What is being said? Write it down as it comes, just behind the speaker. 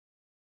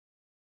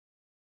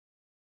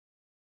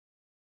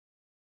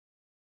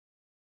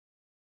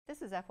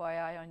This is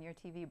FYI on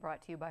YourTV,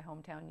 brought to you by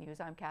Hometown News.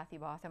 I'm Kathy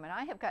Botham, and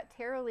I have got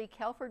Terrilee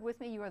Kelford with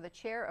me. You are the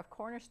chair of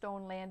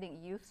Cornerstone Landing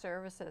Youth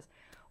Services.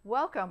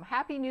 Welcome.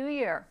 Happy New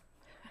Year.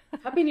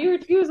 Happy New Year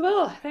to you as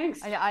well. Thanks.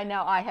 I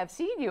know. I have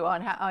seen you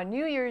on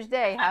New Year's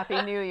Day.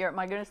 Happy New Year.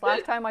 My goodness,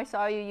 last time I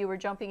saw you, you were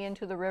jumping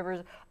into the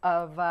rivers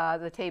of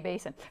the Tay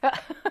Basin.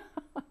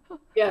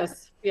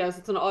 Yes,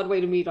 it's an odd way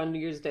to meet on New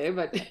Year's Day,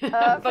 but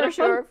for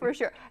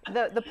sure.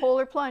 The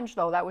polar plunge,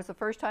 though, that was the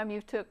first time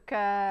you took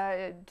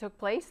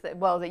place.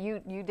 That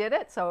you did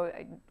it. So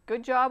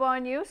good job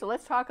on you. So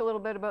let's talk a little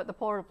bit about the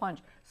polar plunge.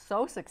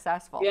 So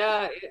successful.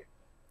 Yeah,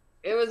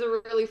 it was a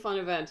really fun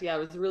event. Yeah, it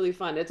was really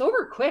fun. It's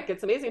over quick.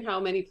 It's amazing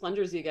how many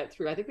plungers you get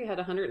through. I think we had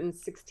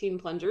 116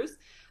 plungers,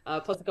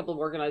 plus a couple of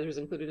organizers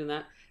included in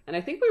that. And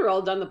I think we were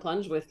all done the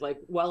plunge with like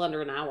well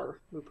under an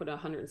hour. We put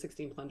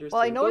 116 plungers.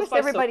 Well, through. I noticed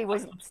everybody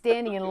was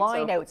standing in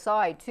line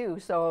outside too,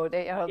 so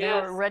they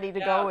were ready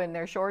to go in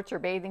their shorts or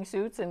bathing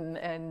suits,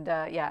 and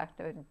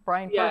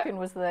Brian Perkin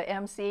was the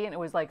MC, and it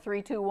was like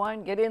 3, 2,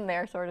 1, get in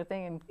there sort of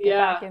thing, and get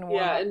back in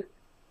warm up.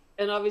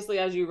 And obviously,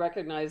 as you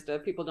recognized,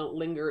 people don't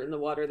linger in the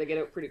water. They get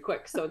out pretty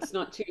quick. So it's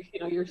not too,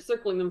 you're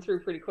circling them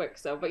through pretty quick.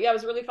 So, but yeah, it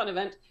was a really fun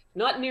event.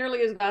 Not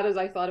nearly as bad as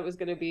I thought it was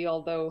going to be,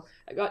 although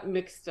I got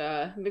mixed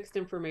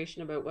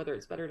information about whether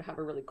it's better to have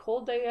a really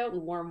cold day out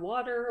in warm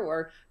water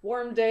or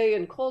warm day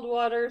in cold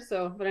water.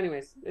 So, but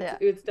anyways,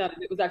 it's done.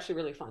 It was actually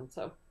really fun.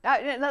 So now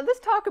let's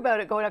talk about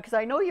it going up, because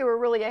I know you were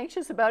really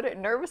anxious about it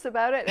and nervous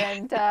about it.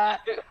 And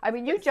I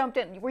mean, you jumped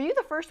in. Were you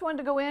the first one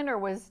to go in, or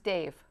was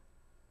Dave?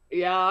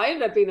 Yeah, I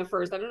ended up being the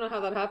first. I don't know how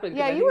that happened.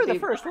 Yeah, you were the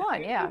first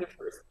one. Yeah.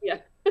 Yeah.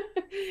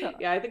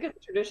 Yeah, I think it's a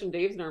tradition.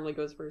 Dave normally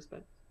goes first,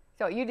 but.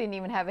 So you didn't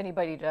even have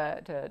anybody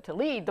to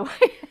lead the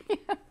way.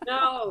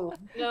 No.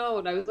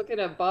 And I was looking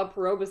at Bob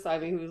Perot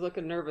beside me, who was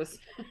looking nervous.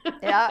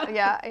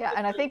 Yeah.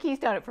 And I think he's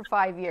done it for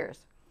 5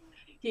 years.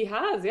 He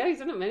has. Yeah, he's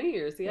done it many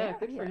years. Yeah,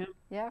 good for him.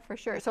 Yeah, for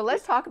sure. So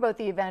let's talk about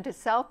the event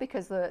itself,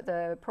 because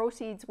the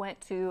proceeds went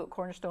to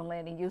Cornerstone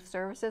Landing Youth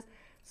Services.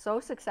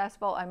 So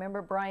successful. I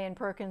remember Brian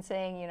Perkins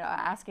saying,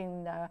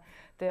 asking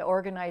the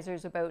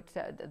organizers about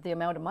the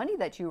amount of money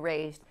that you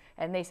raised,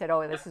 and they said,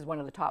 "Oh, this is one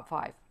of the top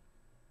 5."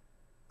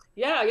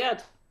 Yeah,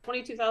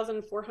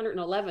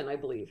 22,411, I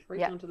believe, right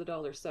down to the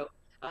dollar. So,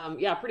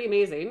 pretty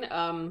amazing.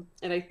 And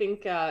I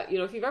think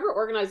if you've ever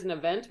organized an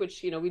event,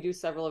 which we do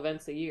several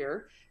events a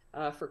year.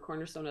 For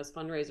Cornerstone as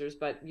fundraisers,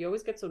 but you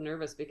always get so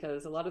nervous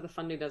because a lot of the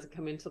funding doesn't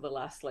come into the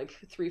last like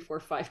 3, 4,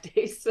 5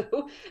 days.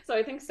 So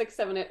I think 6,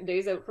 7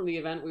 days out from the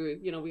event,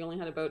 we only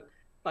had about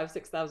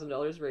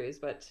 $5,000-6,000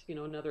 raised, but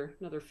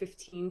another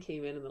 15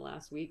 came in the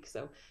last week.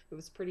 So it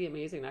was pretty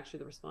amazing. Actually,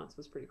 the response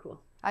was pretty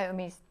cool. I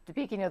mean,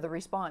 speaking of the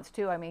response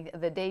too, I mean,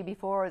 the day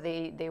before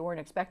they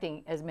weren't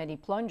expecting as many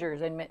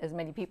plungers and as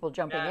many people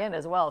jumping in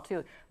as well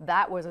too.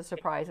 That was a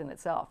surprise in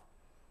itself.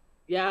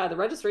 Yeah, the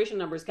registration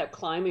numbers kept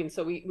climbing.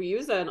 So we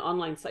use an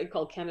online site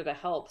called Canada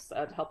Helps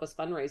to help us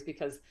fundraise,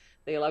 because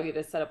they allow you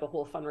to set up a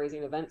whole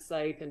fundraising event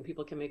site, and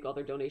people can make all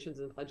their donations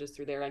and pledges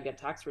through there and get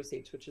tax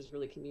receipts, which is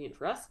really convenient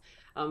for us.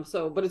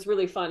 But it's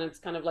really fun. It's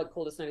kind of like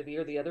Coldest Night of the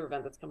Year, the other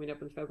event that's coming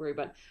up in February.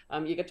 But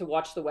you get to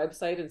watch the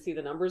website and see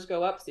the numbers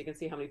go up. So you can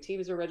see how many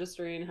teams are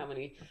registering, how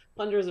many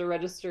plungers are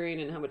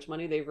registering, and how much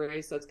money they've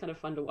raised. So it's kind of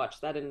fun to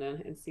watch that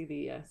and see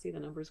the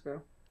numbers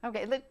grow.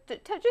 Okay,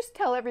 just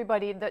tell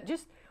everybody that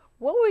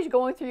what was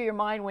going through your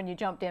mind when you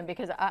jumped in?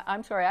 Because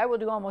I'm sorry, I will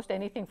do almost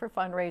anything for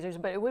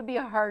fundraisers, but it would be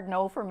a hard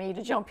no for me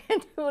to jump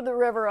into the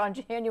river on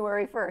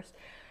January 1st.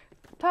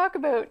 Talk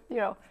about,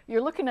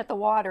 you're looking at the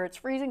water, it's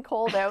freezing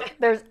cold out,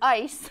 there's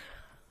ice.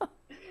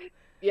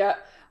 Yeah,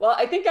 well,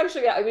 I think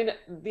actually, I mean,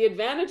 the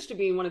advantage to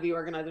being one of the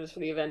organizers for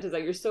the event is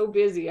that you're so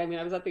busy. I mean,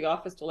 I was at the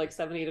office till like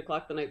 7, 8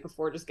 o'clock the night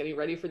before, just getting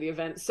ready for the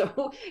event.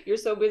 So you're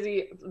so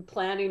busy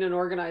planning and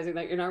organizing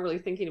that you're not really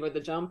thinking about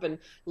the jump. And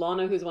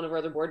Lana, who's one of our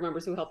other board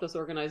members who helped us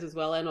organize as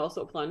well and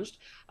also plunged,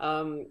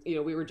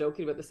 we were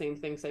joking about the same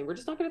thing, saying, we're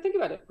just not going to think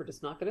about it. We're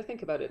just not going to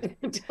think about it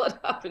until it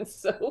happens.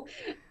 So,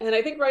 and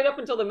I think right up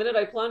until the minute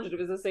I plunged, it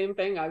was the same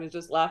thing. I was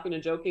just laughing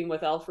and joking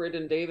with Alfred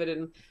and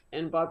David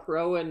and Bob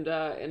Perot,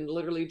 and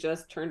literally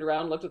just turned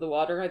around, looked at the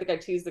water. I think I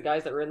teased the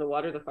guys that were in the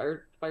water, the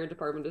fire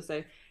department, to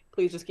say,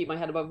 please just keep my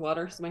head above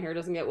water so my hair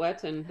doesn't get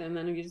wet, and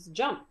then you just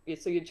jump.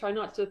 So you try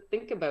not to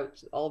think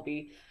about all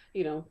the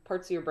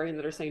parts of your brain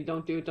that are saying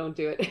don't do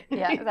it.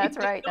 Yeah, that's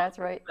right.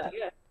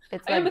 Yeah.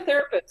 I am a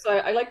therapist, so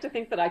I like to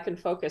think that I can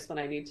focus when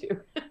I need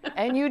to.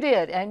 And you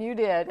did,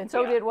 and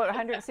so did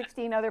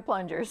 116 other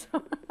plungers.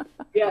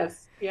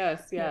 Yes.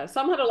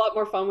 Some had a lot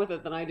more fun with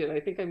it than I did. I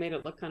think I made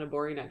it look kind of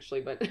boring, actually,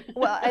 but.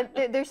 Well,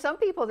 there's some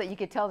people that you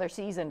could tell they're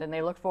seasoned and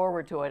they look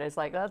forward to it. It's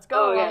like, let's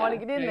go. I want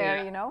to get in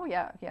there.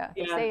 Yeah.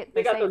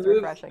 They got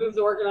the moves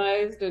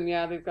organized, and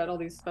they've got all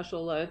these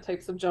special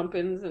types of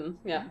jump-ins, and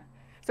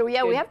So we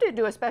have to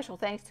do a special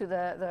thanks to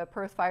the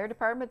Perth Fire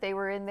Department. They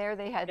were in there.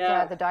 They had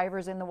the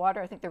divers in the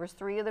water. I think there was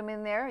 3 of them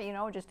in there,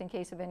 just in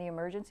case of any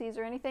emergencies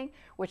or anything,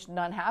 which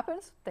none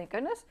happens, thank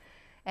goodness.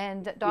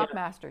 And Dock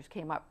Masters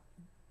came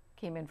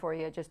in for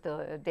you just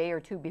a day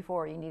or 2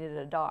 before you needed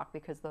a dock,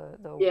 because the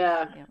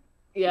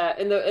Yeah,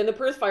 and the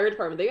Perth Fire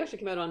Department, they actually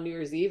come out on New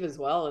Year's Eve as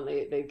well, and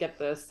they get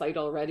the site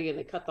all ready, and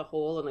they cut the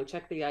hole, and they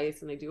check the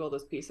ice, and they do all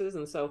those pieces,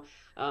 and so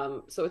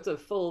so it's a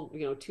full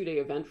 2 day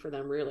event for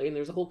them really, and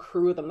there's a whole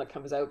crew of them that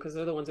comes out because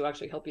they're the ones who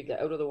actually help you get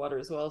out of the water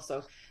as well.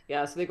 So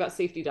yeah, so they've got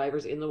safety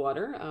divers in the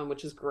water,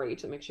 which is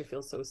great. It makes you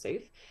feel so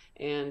safe,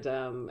 and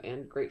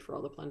great for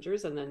all the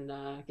plungers. And then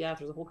yeah,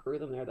 there's a whole crew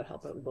of them there that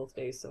help out in both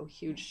days. So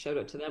huge shout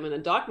out to them. And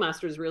then Dock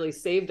Masters really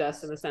saved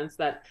us in the sense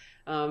that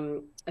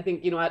I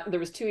think there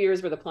was 2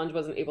 years where the plunge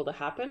wasn't able to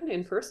happen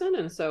in person,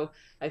 and so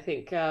I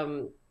think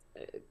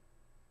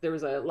there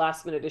was a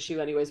last minute issue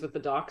anyways with the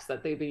docks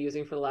that they've been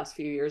using for the last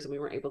few years, and we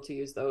weren't able to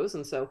use those.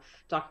 And so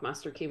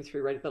Dockmaster came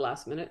through right at the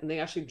last minute, and they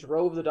actually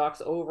drove the docks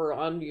over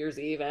on New Year's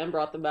Eve and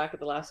brought them back at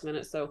the last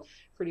minute. So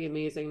pretty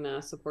amazing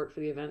support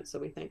for the event. So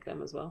we thank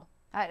them as well.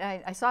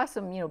 I saw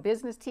some,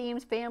 business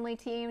teams, family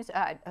teams,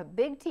 a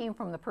big team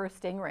from the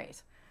Perth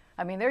Stingrays.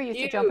 I mean, they're used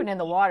to jumping in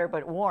the water,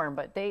 but warm.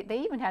 But they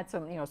even had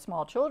some,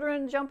 small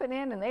children jumping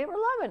in, and they were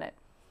loving it.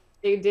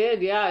 They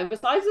did, yeah. And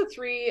besides the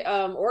three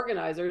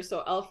organizers,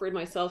 so Alfred,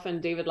 myself,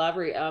 and David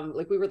Lavery,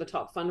 like we were the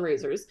top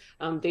fundraisers.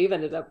 Dave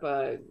ended up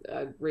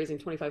raising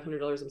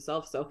 $2,500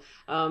 himself. So,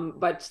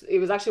 but it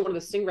was actually one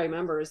of the Stingray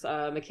members,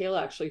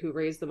 Michaela, actually, who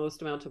raised the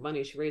most amount of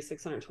money. She raised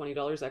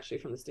 $620 actually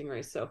from the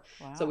Stingray. So,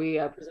 Wow. so we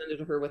presented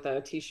her with a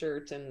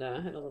T-shirt and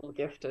a little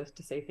gift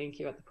to say thank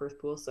you at the Perth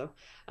pool. So,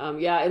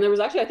 yeah, and there was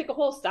actually, I think, a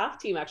whole staff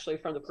team actually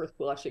from the Perth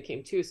pool actually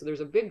came too. So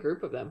there's a big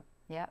group of them.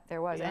 Yeah,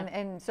 there was. Yeah.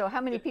 And so how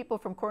many people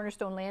from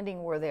Cornerstone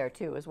Landing were there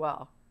too as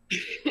well?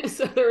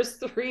 So there was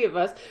three of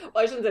us.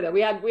 Well, I shouldn't say that. We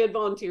had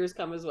volunteers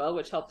come as well,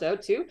 which helped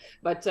out too.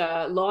 But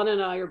Lana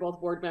and I are both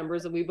board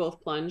members, and we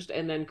both plunged.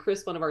 And then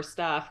Chris, one of our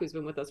staff, who's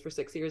been with us for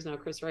 6 years now,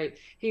 Chris Wright,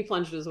 he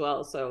plunged as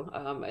well. So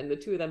and the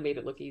two of them made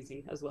it look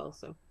easy as well.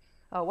 So.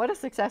 Oh, what a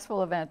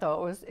successful event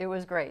though. It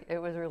was great. It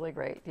was really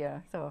great.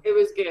 Yeah. So it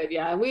was good.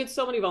 Yeah. And we had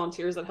so many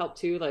volunteers that helped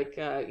too. Like,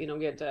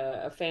 we had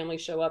a family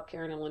show up,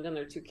 Karen and Linda, and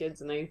their two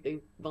kids, and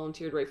they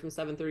volunteered right from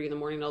 7:30 in the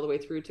morning all the way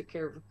through, took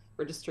care of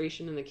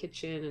registration in the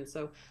kitchen. And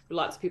so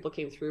lots of people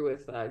came through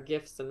with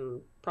gifts and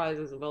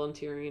prizes and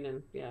volunteering.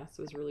 And yeah,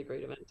 so it was a really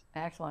great event.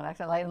 excellent,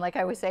 excellent. And like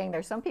I was saying,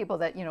 there's some people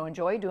that,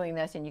 enjoy doing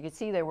this, and you could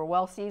see they were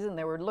well seasoned.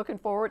 They were looking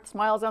forward,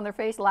 smiles on their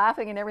face,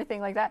 laughing and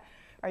everything like that.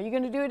 Are you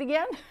going to do it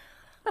again?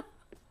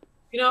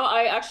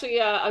 I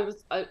actually,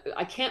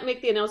 I can't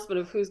make the announcement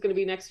of who's going to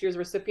be next year's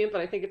recipient,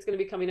 but I think it's going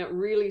to be coming out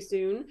really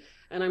soon.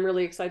 And I'm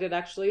really excited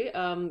actually,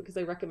 because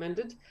I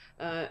recommended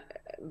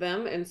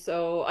them. And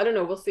so I don't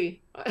know, we'll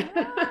see.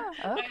 Ah,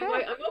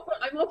 okay.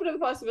 I'm open to the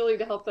possibility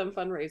to help them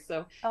fundraise.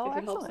 So Oh, if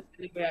it helps excellent.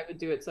 in any way, I would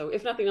do it. So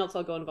if nothing else,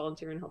 I'll go and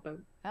volunteer and help out.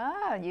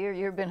 Ah,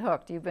 you've been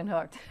hooked. You've been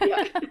hooked.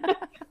 Yeah.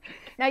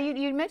 Now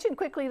you mentioned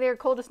quickly there,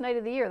 coldest night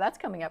of the year. That's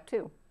coming up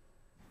too.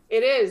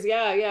 It is,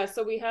 yeah, yeah.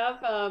 So we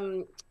have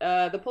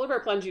the Polar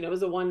Bear Plunge,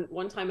 is a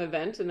one-time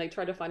event, and they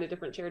try to find a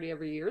different charity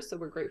every year. So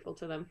we're grateful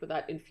to them for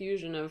that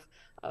infusion of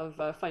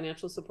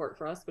financial support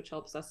for us, which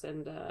helps us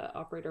and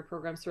operate our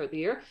programs throughout the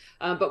year.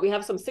 But we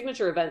have some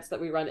signature events that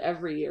we run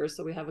every year.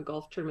 So we have a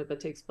golf tournament that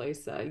takes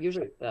place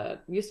usually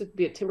used to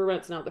be at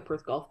Timberwents, now at the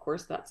Perth Golf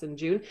Course. That's in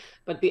June.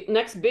 But the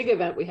next big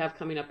event we have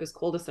coming up is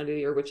coldest night of the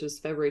year, which is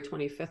February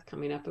 25th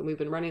coming up, and we've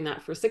been running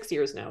that for 6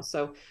 years now.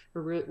 So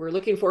we're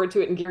looking forward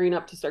to it and gearing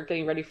up to start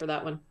getting ready for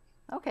that one.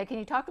 Okay, can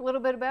you talk a little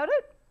bit about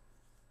it?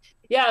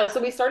 Yeah, so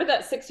we started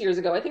that 6 years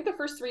ago. I think the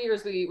first 3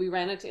 years we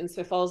ran it in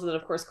Smith Falls, and then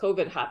of course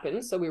COVID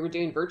happened, so we were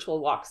doing virtual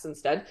walks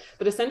instead.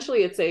 But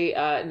essentially, it's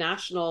a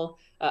national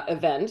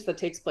event that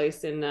takes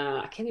place in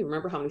I can't even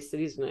remember how many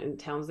cities and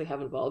towns they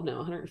have involved now,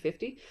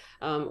 150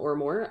 or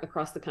more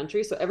across the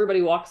country. So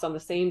everybody walks on the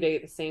same day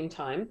at the same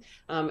time.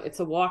 It's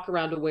a walk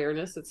around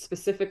awareness. It's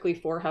specifically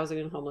for housing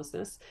and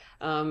homelessness.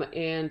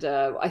 And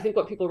I think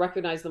what people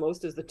recognize the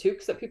most is the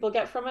toques that people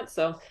get from it.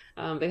 So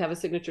they have a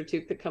signature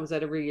toque that comes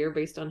out every year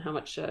based on how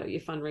much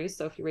you fundraise.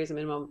 So if you raise a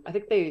minimum, I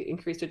think they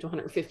increased it to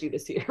 150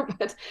 this year.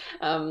 But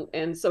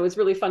and so it's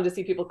really fun to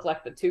see people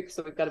collect the toques.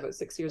 So we've got about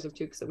 6 years of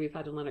toques that we've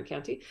had in Leonard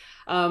County.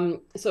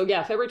 So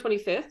yeah, February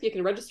 25th, you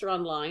can register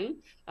online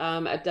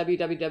at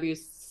www.cnoy.org,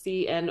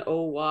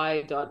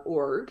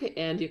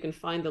 and you can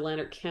find the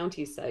Lanark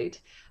County site.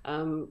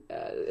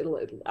 It'll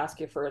ask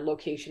you for a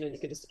location, and you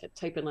can just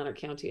type in Lanark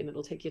County, and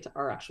it'll take you to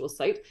our actual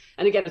site.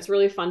 And again, it's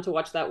really fun to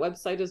watch that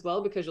website as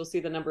well, because you'll see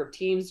the number of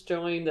teams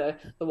join, the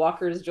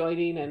walkers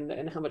joining,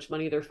 and how much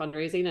money they're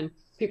fundraising, and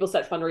people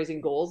set fundraising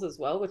goals as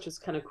well, which is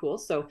kind of cool.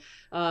 So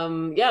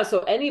yeah, so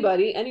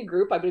any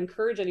group, I would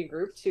encourage any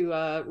group to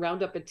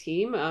round up a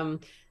team.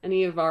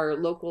 Any of our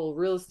local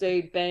real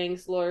estate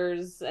banks,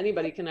 lawyers,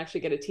 anybody can actually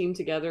get a team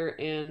together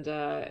and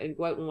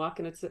go out and walk.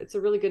 And it's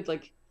a really good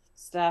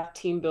staff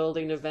team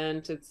building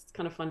event. It's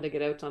kind of fun to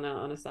get out on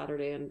a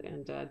Saturday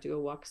and do a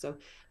walk. So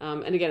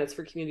and again, it's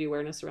for community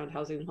awareness around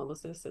housing and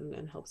homelessness,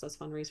 and helps us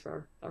fundraise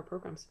for our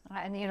programs.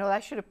 And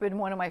that should have been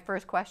one of my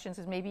first questions,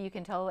 is maybe you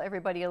can tell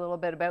everybody a little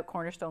bit about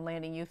Cornerstone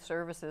Landing Youth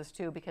Services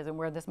too, because and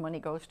where this money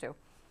goes to.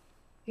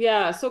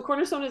 Yeah, so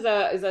Cornerstone is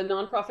a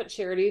nonprofit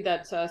charity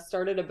that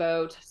started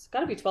about, it's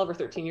got to be 12 or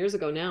 13 years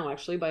ago now,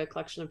 actually, by a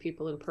collection of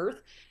people in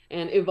Perth,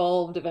 and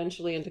evolved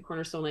eventually into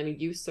Cornerstone Landing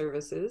Youth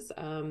Services.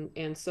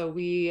 And so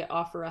we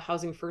offer a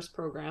housing first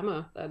program,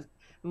 a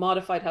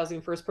modified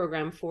housing first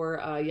program for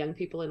young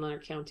people in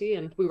Leonard County,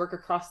 and we work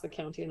across the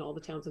county in all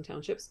the towns and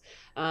townships.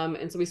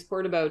 And so we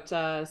support about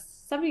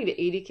 70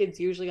 to 80 kids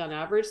usually on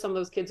average. Some of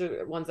those kids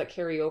are ones that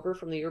carry over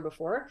from the year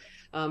before,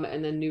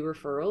 and then new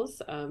referrals.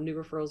 New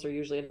referrals are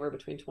usually anywhere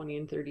between 20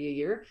 and 30 a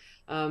year.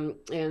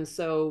 And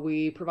so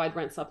we provide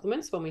rent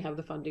supplements when we have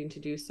the funding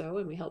to do so,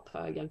 and we help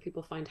young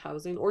people find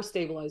housing or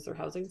stabilize their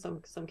housing.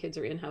 Some kids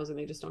are in housing,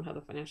 they just don't have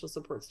the financial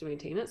supports to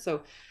maintain it.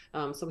 So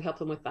we help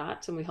them with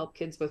that, and we help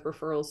kids with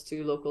referrals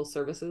to local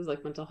services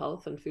like mental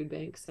health and food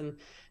banks and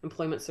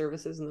employment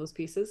services and those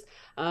pieces.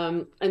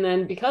 And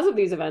then because of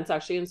these events,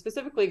 actually, and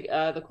specifically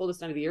the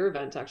coldest night of the year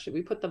event, actually,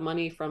 we put the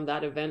money from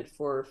that event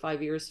for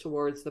 5 years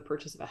towards the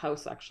purchase of a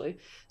house, actually.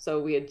 So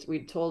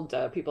we told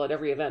people at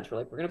every event, we're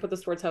like, we're going to put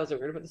this towards housing,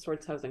 we're going to put this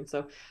towards housing.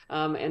 So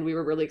and we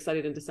were really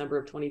excited in December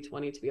of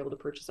 2020 to be able to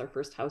purchase our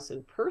first house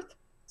in Perth.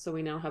 So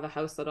we now have a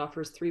house that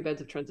offers 3 beds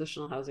of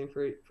transitional housing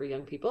for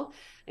young people.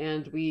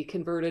 And we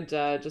converted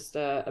just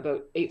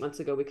about 8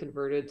 months ago, we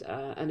converted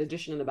an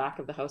addition in the back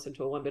of the house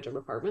into a 1-bedroom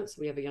apartment. So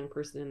we have a young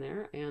person in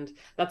there. And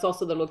that's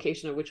also the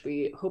location at which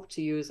we hope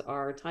to use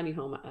our tiny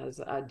home as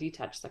a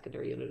detached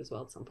secondary unit as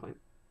well at some point.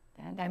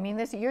 And I mean,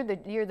 you're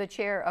the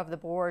chair of the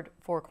board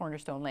for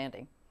Cornerstone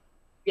Landing.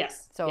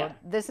 Yes. So yeah.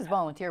 this is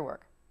volunteer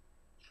work.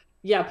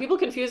 Yeah, people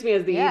confuse me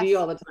as the Yes. ED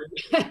all the time.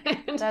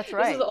 That's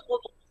right. This is all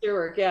volunteer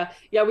work. Yeah.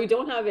 We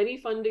don't have any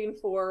funding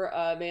for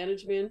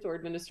management or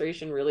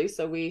administration really.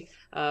 So we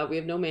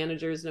have no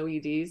managers, no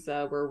EDs.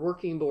 We're a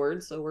working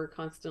board, so we're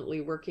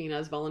constantly working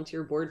as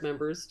volunteer board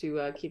members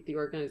to keep the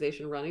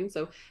organization running.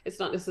 So it's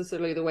not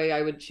necessarily the way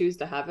I would choose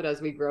to have it as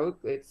we grow.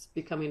 It's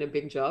becoming a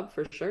big job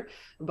for sure.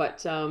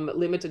 But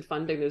limited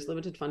funding. There's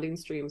limited funding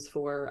streams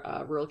for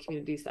rural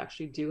communities to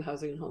actually do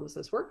housing and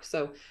homelessness work.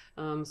 So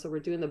we're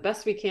doing the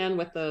best we can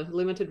with the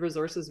limited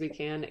resources we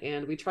can,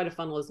 and we try to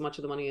funnel as much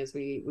of the money as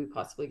we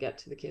possibly get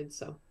to the kids.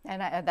 So,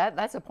 and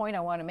that's a point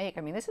I want to make.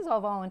 I mean, this is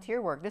all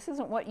volunteer work. This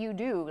isn't what you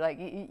do. Like,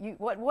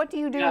 what do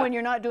you do when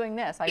you're not doing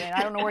this? I mean,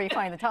 I don't know where you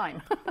find the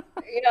time.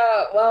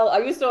 Yeah, well, I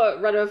used to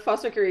run a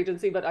foster care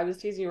agency, but I was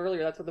teasing you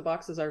earlier. That's what the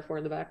boxes are for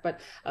in the back, but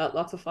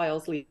lots of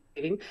files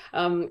leaving.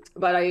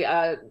 But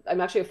I'm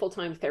actually a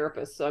full-time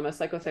therapist. So I'm a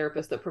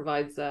psychotherapist that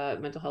provides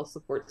mental health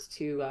supports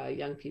to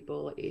young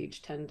people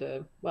age 10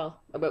 to,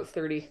 well, about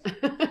 30.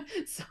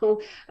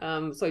 So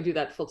I do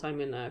that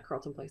full-time in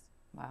Carleton Place.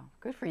 Wow,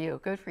 good for you,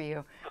 good for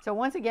you. So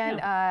once again,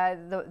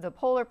 the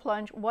Polar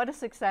Plunge, what a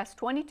success,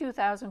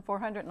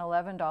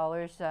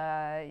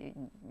 $22,411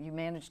 you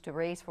managed to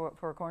raise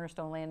for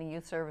Cornerstone Landing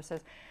Youth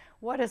Services.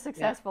 What a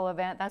successful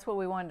event. That's what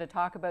we wanted to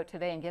talk about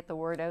today and get the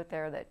word out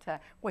there that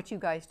what you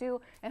guys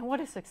do, and what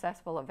a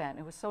successful event.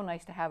 It was so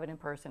nice to have it in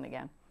person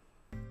again.